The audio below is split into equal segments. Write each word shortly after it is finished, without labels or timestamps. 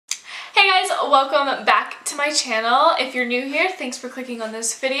Hey guys, welcome back to my channel. If you're new here, thanks for clicking on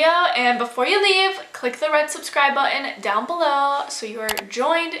this video, and before you leave, click the red subscribe button down below so you are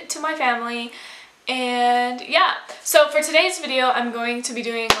joined to my family. And yeah, so for today's video, I'm going to be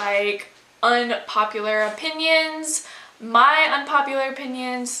doing like unpopular opinions, my unpopular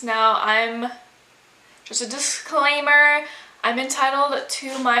opinions. Now, I'm just a disclaimer, I'm entitled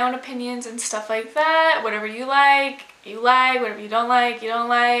to my own opinions and stuff like that. Whatever you like, whatever you don't like, you don't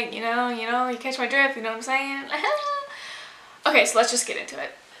like, you know, you catch my drift, you know what I'm saying? Okay, so let's just get into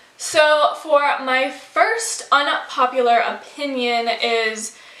it. So for my first unpopular opinion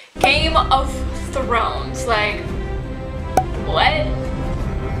is Game of Thrones. Like, what?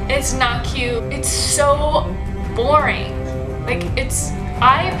 It's not cute. It's so boring. Like,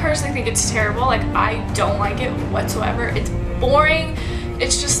 I personally think it's terrible. Like, I don't like it whatsoever. It's boring.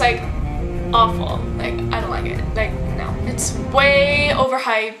 It's just like awful. Like, I don't like it. Like, no. It's way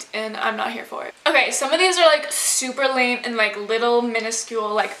overhyped and I'm not here for it. Okay, some of these are like super lame and like little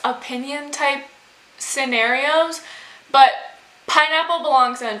minuscule like opinion type scenarios, but pineapple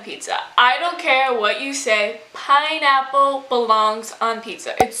belongs on pizza. I don't care what you say, pineapple belongs on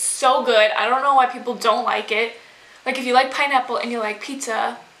pizza. It's so good. I don't know why people don't like it. Like, if you like pineapple and you like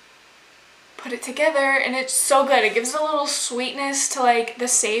pizza, put it together and it's so good. It gives a little sweetness to like the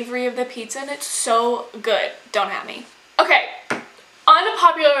savory of the pizza and it's so good. Don't at me. Okay,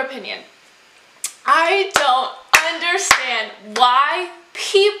 unpopular opinion. I don't understand why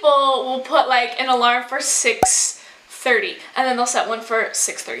people will put like an alarm for 6:30 and then they'll set one for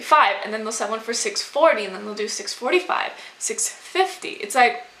 6:35 and then they'll set one for 6:40 and then they'll do 6:45, 6:50. It's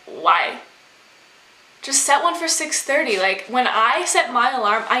like, why? Just set one for 6:30. Like, when I set my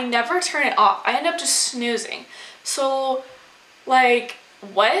alarm, I never turn it off. I end up just snoozing. So, like,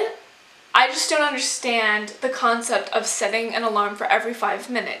 what? I just don't understand the concept of setting an alarm for every 5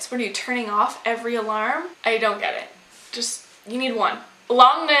 minutes. When you're turning off every alarm? I don't get it. Just, you need one.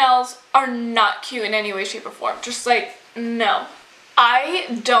 Long nails are not cute in any way, shape, or form. Just like, no.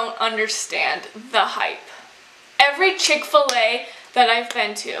 I don't understand the hype. Every Chick-fil-A that I've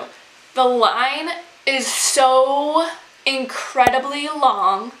been to, the line is so incredibly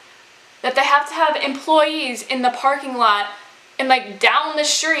long that they have to have employees in the parking lot and like down the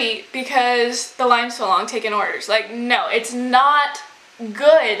street because the line's so long taking orders. Like, no, it's not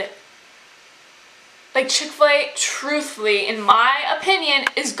good. Like, Chick-fil-A, truthfully, in my opinion,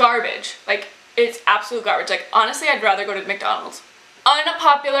 is garbage. Like, it's absolute garbage. Like, honestly, I'd rather go to McDonald's.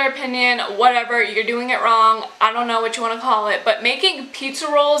 Unpopular opinion, whatever, you're doing it wrong. I don't know what you want to call it, but making pizza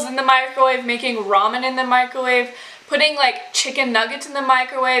rolls in the microwave, making ramen in the microwave, putting like chicken nuggets in the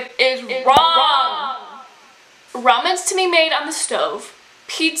microwave is wrong. Ramen's to be made on the stove.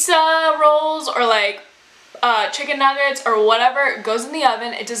 Pizza rolls or like chicken nuggets or whatever goes in the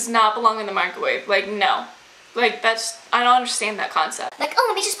oven. It does not belong in the microwave. Like, no. Like, I don't understand that concept. Like, oh,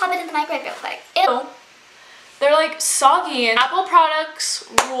 let me just pop it in the microwave real quick. Ew. They're like soggy, and Apple products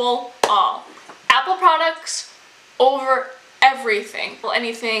rule all. Apple products over everything. Well,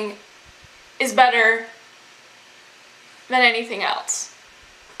 anything is better than anything else.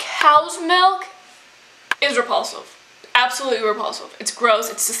 Cow's milk is repulsive. Absolutely repulsive. It's gross,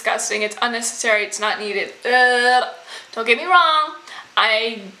 it's disgusting, it's unnecessary, it's not needed. Don't get me wrong.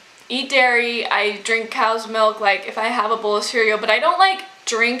 I eat dairy, I drink cow's milk like if I have a bowl of cereal, but I don't like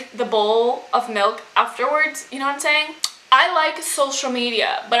drink the bowl of milk afterwards, you know what I'm saying? I like social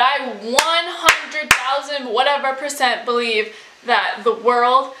media, but I 100,000 whatever % believe that the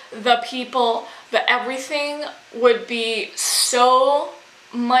world, the people, the everything would be so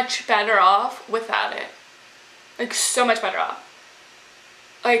much better off without it. Like, so much better off.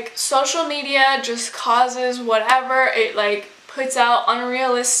 Like, social media just causes whatever, it like puts out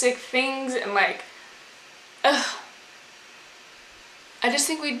unrealistic things and like, ugh. I just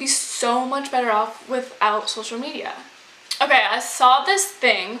think we'd be so much better off without social media. Okay, I saw this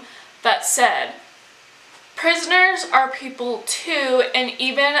thing that said, prisoners are people too, and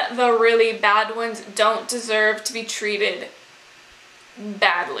even the really bad ones don't deserve to be treated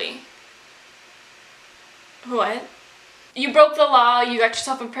badly. What? You broke the law, you got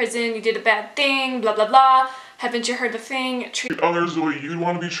yourself in prison, you did a bad thing, blah blah blah. Haven't you heard the thing? Treat others the way you'd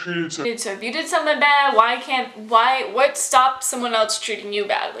want to be treated. So if you did something bad, what stopped someone else treating you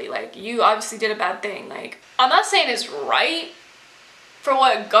badly? Like, you obviously did a bad thing. Like, I'm not saying it's right for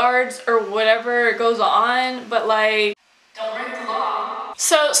what guards or whatever goes on, but like, don't break the law.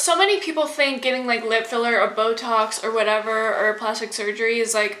 So many people think getting like lip filler or Botox or whatever or plastic surgery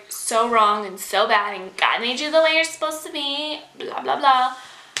is like so wrong and so bad and God made you the way you're supposed to be, blah blah blah.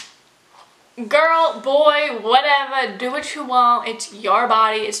 girl, boy, whatever, do what you want. It's your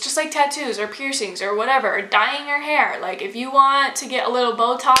body. It's just like tattoos or piercings or whatever, or dyeing your hair. Like, if you want to get a little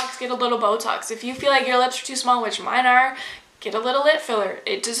Botox, get a little Botox. If you feel like your lips are too small, which mine are, get a little lip filler.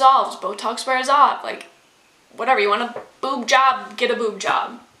 It dissolves. Botox wears off. Like, whatever. You want a boob job, get a boob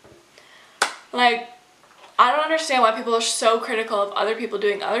job. Like, I don't understand why people are so critical of other people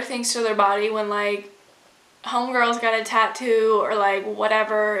doing other things to their body when, like, homegirl's got a tattoo or, like,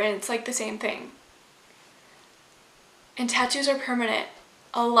 whatever, and it's, like, the same thing. And tattoos are permanent.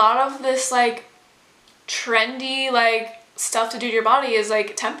 A lot of this, like, trendy, like, stuff to do to your body is,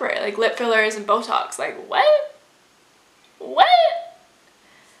 like, temporary. Like, lip fillers and Botox. Like, what? What?